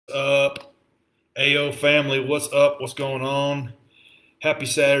Up, AO family, what's up? What's going on? Happy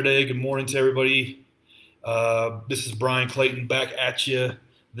Saturday. Good morning to everybody. This is Bryan Clayton back at you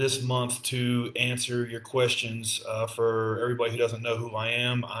this month to answer your questions. For everybody who doesn't know who I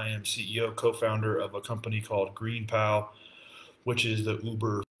am CEO, co-founder of a company called GreenPal, which is the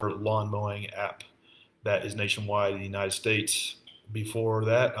Uber for lawn mowing app that is nationwide in the United States. Before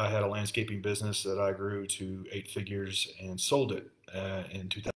that, I had a landscaping business that I grew to 8 figures and sold it in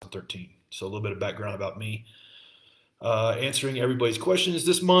 2013. So a little bit of background about me. Answering everybody's questions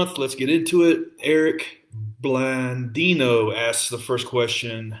this month. Let's get into it. Eric Blandino asks the first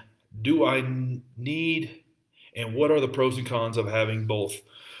question: do I need, and what are the pros and cons of having both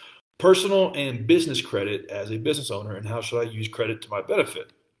personal and business credit as a business owner, and how should I use credit to my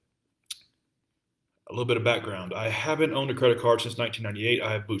benefit? A little bit of background. I haven't owned a credit card since 1998.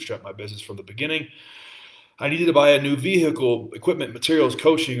 I have bootstrapped my business from the beginning. I needed to buy a new vehicle, equipment, materials,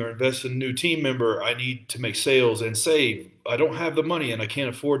 coaching, or invest in a new team member. I need to make sales and save. I don't have the money and I can't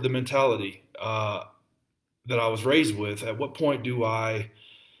afford the mentality that I was raised with. At what point in the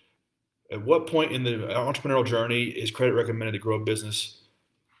entrepreneurial journey is credit recommended to grow a business?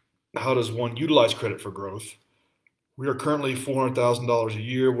 How does one utilize credit for growth? We are currently $400,000 a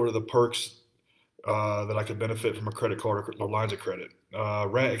year. What are the perks that I could benefit from a credit card or lines of credit?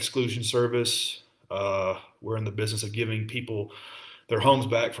 Rat exclusion service. We're in the business of giving people their homes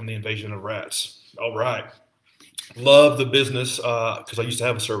back from the invasion of rats. All right. Love the business because I used to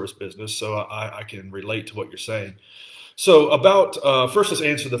have a service business, so I can relate to what you're saying. So first let's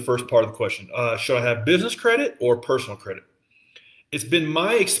answer the first part of the question. Should I have business credit or personal credit? It's been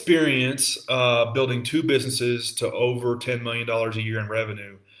my experience building 2 businesses to over $10 million a year in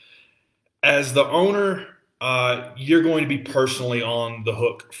revenue. As the owner, you're going to be personally on the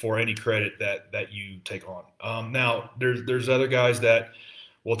hook for any credit that you take on. Now, there's other guys that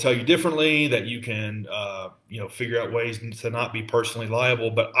will tell you differently, that you can figure out ways to not be personally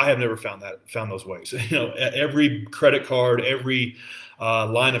liable. But I have never found those ways. Every credit card, every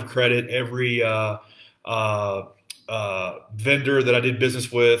line of credit, every vendor that I did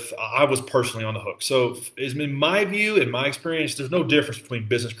business with, I was personally on the hook. So in my view, in my experience, there's no difference between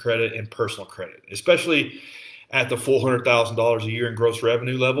business credit and personal credit, especially at the $400,000 a year in gross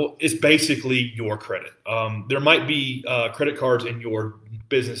revenue level. It's basically your credit. There might be credit cards in your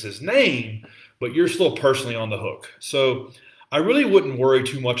business's name, but you're still personally on the hook. So I really wouldn't worry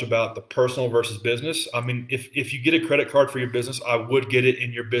too much about the personal versus business. I mean, if you get a credit card for your business, I would get it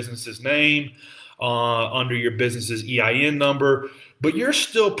in your business's name, under your business's EIN number, but you're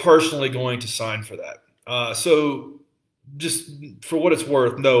still personally going to sign for that. So just for what it's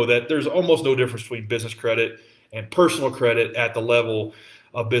worth, know that there's almost no difference between business credit and personal credit at the level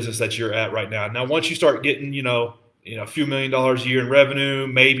of business that you're at right now. Now, once you start getting, a few $1,000,000 a year in revenue,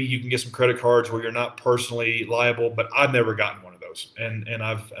 maybe you can get some credit cards where you're not personally liable, but I've never gotten one of those. And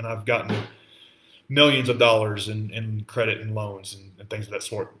I've gotten millions of dollars in credit and loans and things of that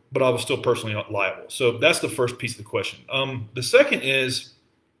sort, but I was still personally liable. So that's the first piece of the question. The second is,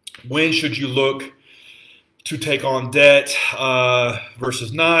 when should you look to take on debt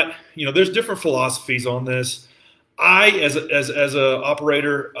versus not? There's different philosophies on this. As a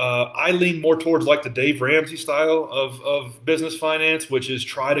operator, I lean more towards like the Dave Ramsey style of business finance, which is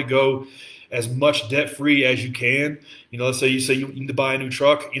try to go as much debt-free as you can. Let's say you need to buy a new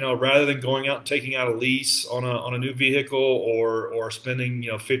truck, rather than going out and taking out a lease on a new vehicle or spending,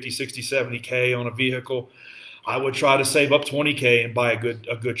 50, 60, 70K on a vehicle. I would try to save up 20K and buy a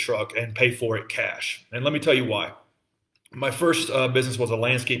good truck and pay for it cash. And let me tell you why. My first business was a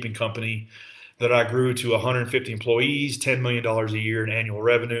landscaping company that I grew to 150 employees, $10 million a year in annual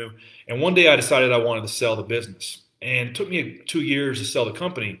revenue. And one day I decided I wanted to sell the business. And it took me 2 years to sell the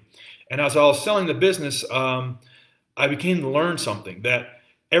company. And as I was selling the business, I began to learn something, that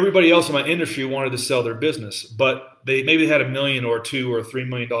everybody else in my industry wanted to sell their business, but they maybe had $1 million or $2 or $3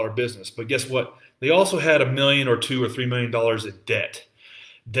 million business. But guess what? They also had $1 million or $2 or $3 million in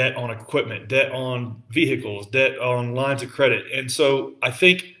debt on equipment, debt on vehicles, debt on lines of credit. And so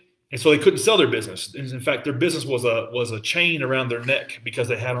they couldn't sell their business. In fact, their business was a chain around their neck because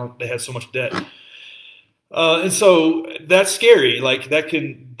they had so much debt. And so that's scary. Like that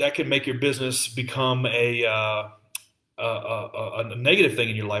can make your business become a negative thing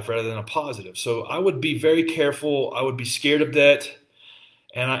in your life rather than a positive. So I would be very careful. I would be scared of debt,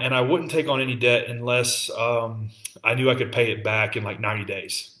 and I wouldn't take on any debt unless I knew I could pay it back in like 90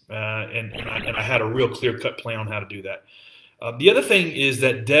 days. And I had a real clear-cut plan on how to do that. The other thing is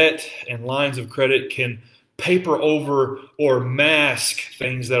that debt and lines of credit can paper over or mask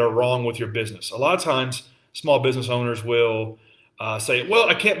things that are wrong with your business. A lot of times, small business owners will say, well,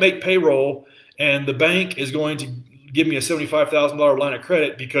 I can't make payroll, and the bank is going to give me a $75,000 line of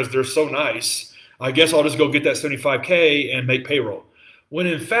credit because they're so nice. I guess I'll just go get that 75K and make payroll. When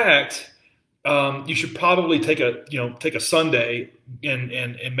in fact, you should probably take a Sunday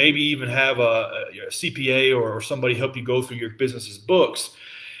and maybe even have a CPA or somebody help you go through your business's books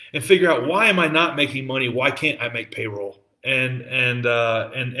and figure out, why am I not making money? Why can't I make payroll? And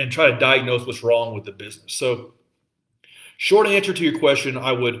try to diagnose what's wrong with the business. So, short answer to your question,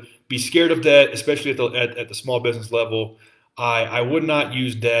 I would be scared of debt, especially at the small business level. I would not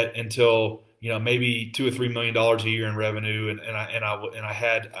use debt until maybe $2 or $3 million a year in revenue, and I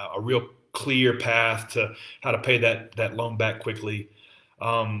had a real clear path to how to pay that loan back quickly.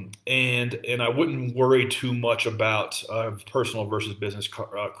 And I wouldn't worry too much about personal versus business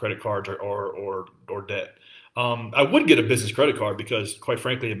credit cards or debt. I would get a business credit card because, quite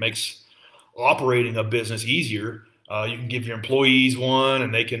frankly, it makes operating a business easier. You can give your employees one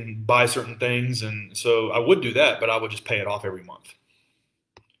and they can buy certain things. And so I would do that, but I would just pay it off every month.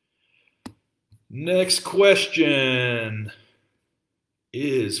 Next question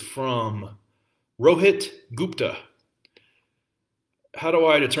is from Rohit Gupta. How do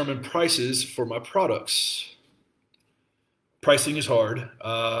I determine prices for my products? Pricing is hard.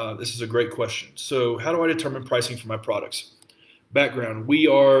 This is a great question. So how do I determine pricing for my products? Background: we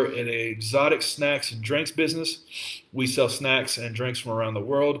are in an exotic snacks and drinks business. We sell snacks and drinks from around the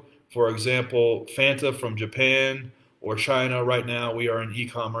world. For example, Fanta from Japan or China. Right now we are in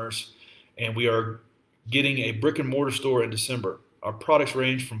e-commerce, and we are getting a brick and mortar store in December. Our products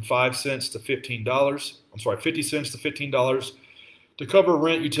range from 5 cents to $15. 50 cents to $15 to cover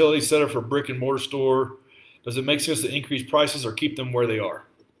rent, utilities, setup for brick and mortar store. Does it make sense to increase prices or keep them where they are?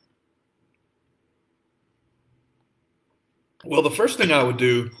 Well, the first thing I would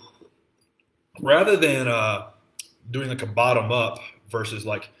do, rather than doing like a bottom up versus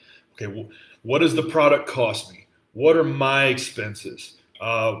like, okay, what does the product cost me? What are my expenses?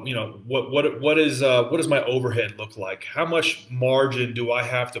 What does my overhead look like? How much margin do I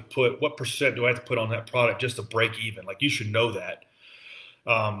have to put? What percent do I have to put on that product just to break even? Like, you should know that.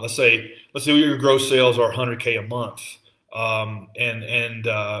 Let's say your gross sales are 100K a month.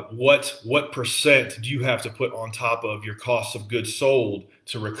 What percent do you have to put on top of your cost of goods sold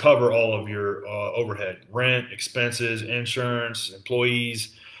to recover all of your overhead, rent, expenses, insurance,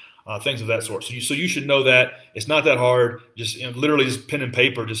 employees, things of that sort. So you should know that. It's not that hard. Just literally just pen and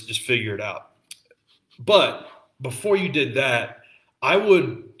paper, just figure it out. But before you did that, I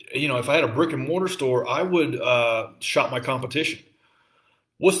would, if I had a brick and mortar store, I would shop my competition.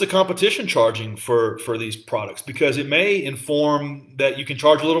 What's the competition charging for these products? Because it may inform that you can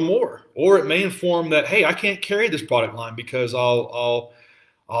charge a little more, or it may inform that, hey, I can't carry this product line because I'll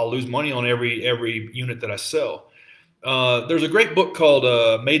lose money on every unit that I sell. There's a great book called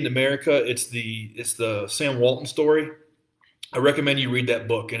Made in America. It's the Sam Walton story. I recommend you read that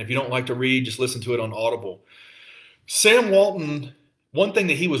book. And if you don't like to read, just listen to it on Audible. Sam Walton, one thing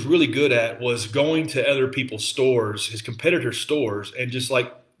that he was really good at was going to other people's stores, his competitors' stores, and just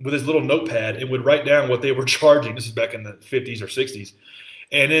like with his little notepad, and would write down what they were charging. This is back in the 50s or 60s.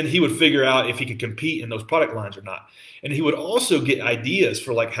 And then he would figure out if he could compete in those product lines or not. And he would also get ideas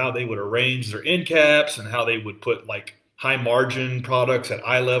for like how they would arrange their end caps and how they would put like high margin products at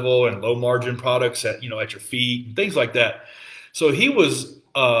eye level and low margin products at your feet and things like that. So he was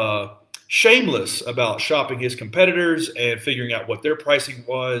shameless about shopping his competitors and figuring out what their pricing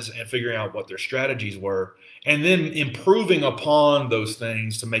was and figuring out what their strategies were, and then improving upon those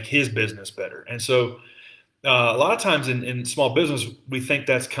things to make his business better. And so a lot of times in small business, we think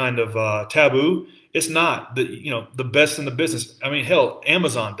that's kind of taboo. It's not. The best in the business. I mean, hell,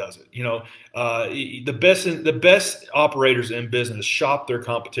 Amazon does it. The best operators in business shop their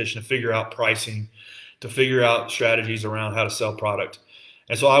competition to figure out pricing, to figure out strategies around how to sell product.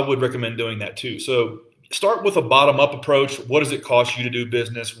 And so I would recommend doing that too. So start with a bottom-up approach. What does it cost you to do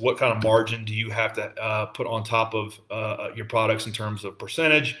business? What kind of margin do you have to put on top of your products in terms of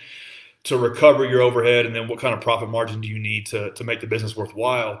percentage to recover your overhead? And then what kind of profit margin do you need to make the business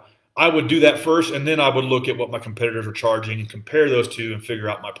worthwhile? I would do that first, and then I would look at what my competitors are charging and compare those two and figure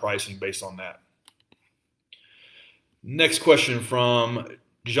out my pricing based on that. Next question from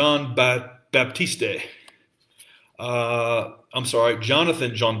John Baptiste.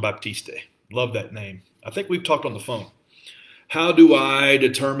 Jonathan Jean Baptiste. Love that name. I think we've talked on the phone. How do I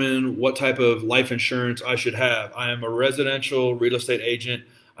determine what type of life insurance I should have? I am a residential real estate agent.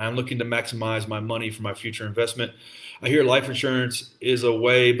 I am looking to maximize my money for my future investment. I hear life insurance is a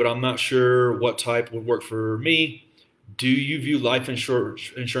way, but I'm not sure what type would work for me. Do you view life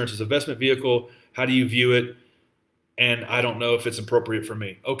insurance as an investment vehicle? How do you view it? and I don't know if it's appropriate for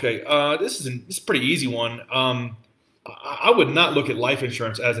me. Okay, this is a pretty easy one. I would not look at life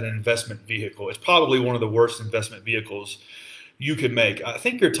insurance as an investment vehicle. It's probably one of the worst investment vehicles you could make. I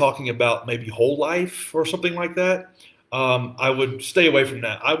think you're talking about maybe whole life or something like that. I would stay away from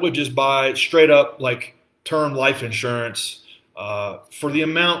that. I would just buy straight up like term life insurance for the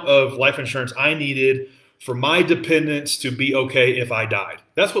amount of life insurance I needed for my dependents to be okay if I died.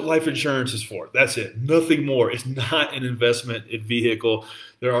 That's what life insurance is for. That's it. Nothing more. It's not an investment vehicle.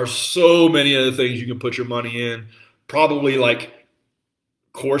 There are so many other things you can put your money in, probably like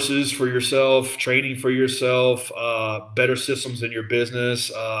courses for yourself, training for yourself, better systems in your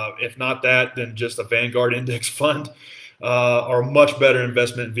business. If not that, then just a Vanguard index fund are much better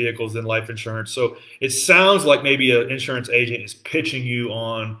investment vehicles than life insurance. So it sounds like maybe an insurance agent is pitching you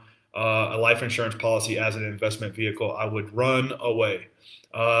on a life insurance policy as an investment vehicle. I would run away.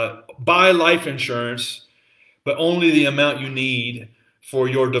 Buy life insurance, but only the amount you need for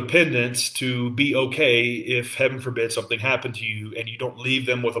your dependents to be okay if, heaven forbid, something happened to you and you don't leave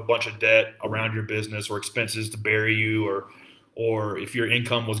them with a bunch of debt around your business or expenses to bury you, or if your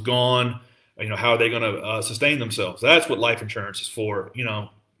income was gone, how are they going to sustain themselves? That's what life insurance is for.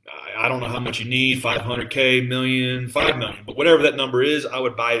 I don't know how much you need, 500K, million, 5 million, but whatever that number is, I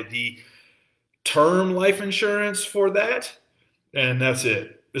would buy the term life insurance for that, and that's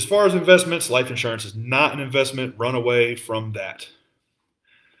it. As far as investments, life insurance is not an investment. Run away from that.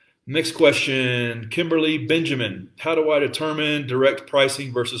 Next question, Kimberly Benjamin. How do I determine direct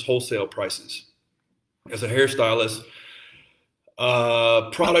pricing versus wholesale prices? As a hairstylist,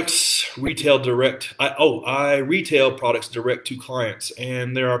 products retail direct. I retail products direct to clients,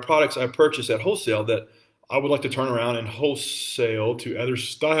 and there are products I purchase at wholesale that I would like to turn around and wholesale to other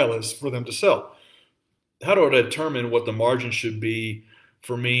stylists for them to sell. How do I determine what the margin should be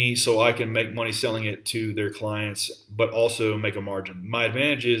for me so I can make money selling it to their clients, but also make a margin? My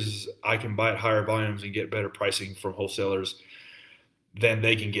advantage is I can buy at higher volumes and get better pricing from wholesalers than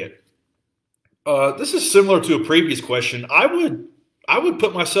they can get. This is similar to a previous question. I would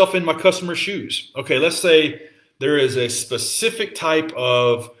put myself in my customer's shoes. Okay, let's say there is a specific type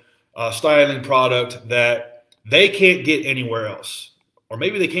of styling product that they can't get anywhere else, or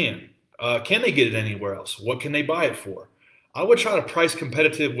maybe they can. Can they get it anywhere else? What can they buy it for? I would try to price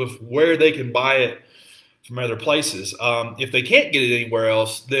competitive with where they can buy it from other places. If they can't get it anywhere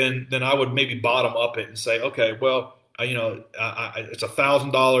else, then I would maybe bottom up it and say, okay, well, it's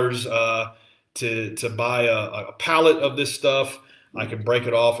 $1,000 to buy a pallet of this stuff. I can break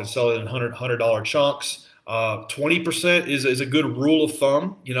it off and sell it in $100 chunks. 20% is a good rule of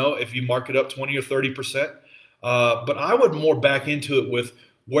thumb, if you mark it up 20 or 30%. But I would more back into it with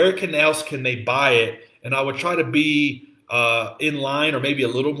where else can they buy it, and I would try to be in line, or maybe a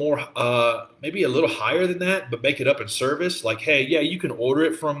little more, maybe a little higher than that, but make it up in service. Like, hey, yeah, you can order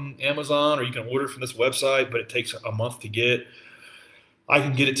it from Amazon, or you can order it from this website, but it takes a month to get. I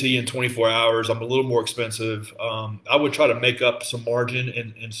can get it to you in 24 hours. I'm a little more expensive. I would try to make up some margin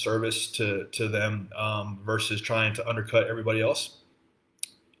in service to them versus trying to undercut everybody else.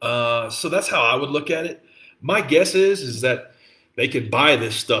 So that's how I would look at it. My guess is that they could buy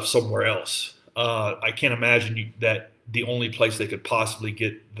this stuff somewhere else. I can't imagine that the only place they could possibly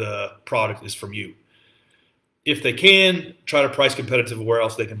get the product is from you. If they can, try to price competitive where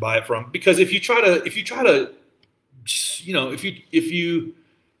else they can buy it from. Because if you try to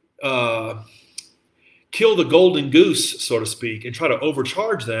kill the golden goose, so to speak, and try to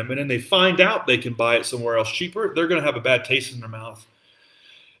overcharge them, and then they find out they can buy it somewhere else cheaper, they're going to have a bad taste in their mouth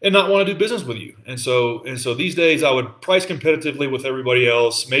and not want to do business with you. And so these days I would price competitively with everybody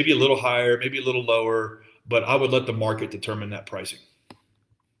else, maybe a little higher, maybe a little lower, but I would let the market determine that pricing.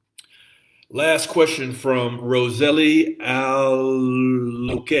 Last question from Roseli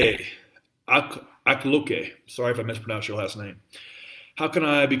Akloke. Sorry if I mispronounced your last name. How can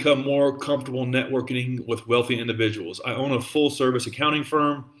I become more comfortable networking with wealthy individuals? I own a full-service accounting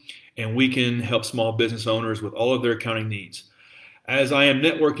firm, and we can help small business owners with all of their accounting needs. As I am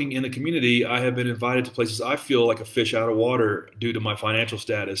networking in the community, I have been invited to places I feel like a fish out of water due to my financial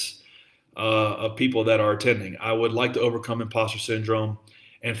status of people that are attending. I would like to overcome imposter syndrome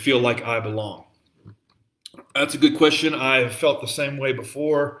and feel like I belong. That's a good question. I've felt the same way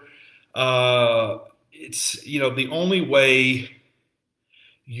before. It's, the only way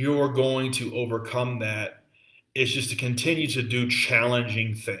you're going to overcome that is just to continue to do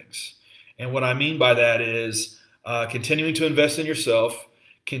challenging things. And what I mean by that is continuing to invest in yourself,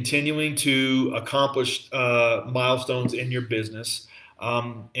 continuing to accomplish milestones in your business,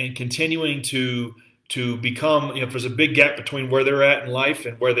 and continuing to become, if there's a big gap between where they're at in life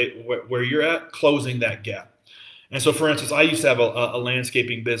and where you're at, closing that gap. And so, for instance, I used to have a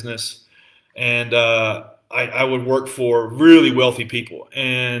landscaping business, and I would work for really wealthy people.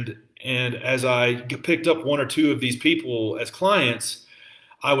 And as I picked up one or two of these people as clients,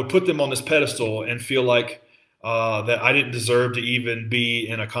 I would put them on this pedestal and feel like that I didn't deserve to even be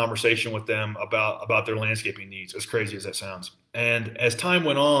in a conversation with them about their landscaping needs, as crazy as that sounds. And as time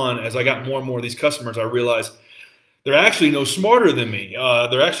went on, as I got more and more of these customers, I realized they're actually no smarter than me.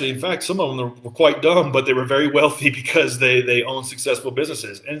 They're actually, in fact, some of them were quite dumb, but they were very wealthy because they own successful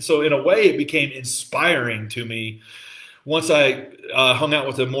businesses. And so in a way, it became inspiring to me once I hung out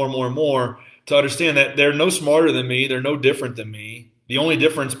with them more and more and more to understand that they're no smarter than me. They're no different than me. The only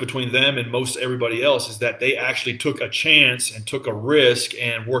difference between them and most everybody else is that they actually took a chance and took a risk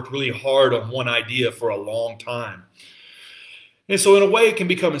and worked really hard on one idea for a long time. And so in a way, it can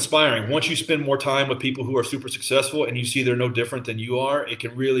become inspiring. Once you spend more time with people who are super successful and you see they're no different than you are, it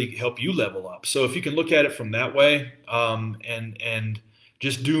can really help you level up. So if you can look at it from that way, and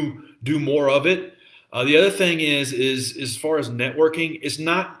just do more of it. The other thing is as far as networking, it's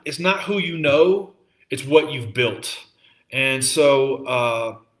not who you know, it's what you've built. And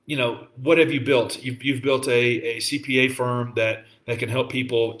so what have you built? You've built a CPA firm that can help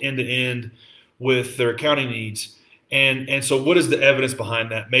people end to end with their accounting needs. And so what is the evidence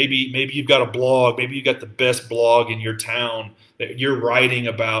behind that? Maybe you've got a blog, maybe you've got the best blog in your town that you're writing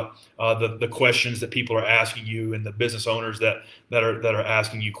about the questions that people are asking you and the business owners that are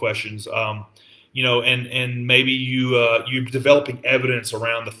asking you questions. And maybe you're developing evidence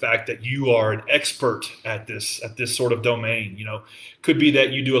around the fact that you are an expert at this sort of domain. Could be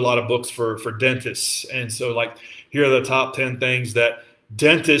that you do a lot of books for dentists, and so like here are the top 10 things that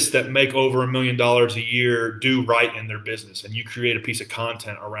dentists that make over $1 million a year do right in their business, and you create a piece of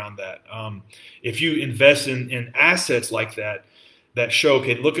content around that. If you invest in assets like that show,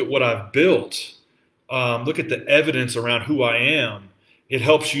 okay, look at what I've built, look at the evidence around who I am, it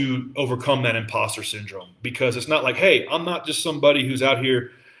helps you overcome that imposter syndrome, because it's not like, hey, I'm not just somebody who's out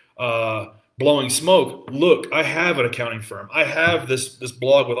here blowing smoke. Look, I have an accounting firm. I have this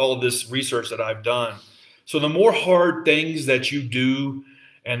blog with all of this research that I've done. So the more hard things that you do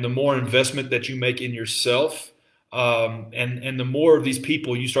and the more investment that you make in yourself, and the more of these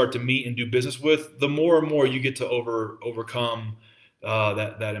people you start to meet and do business with, the more and more you get to overcome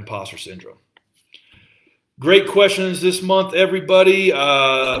that imposter syndrome. Great questions this month, everybody.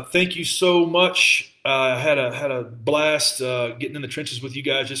 Thank you so much. I had a blast getting in the trenches with you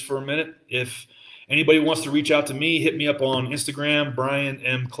guys just for a minute. If anybody wants to reach out to me, hit me up on Instagram, Bryan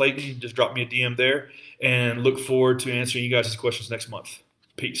M. Clayton. Just drop me a DM there, and look forward to answering you guys' questions next month.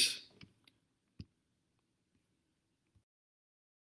 Peace.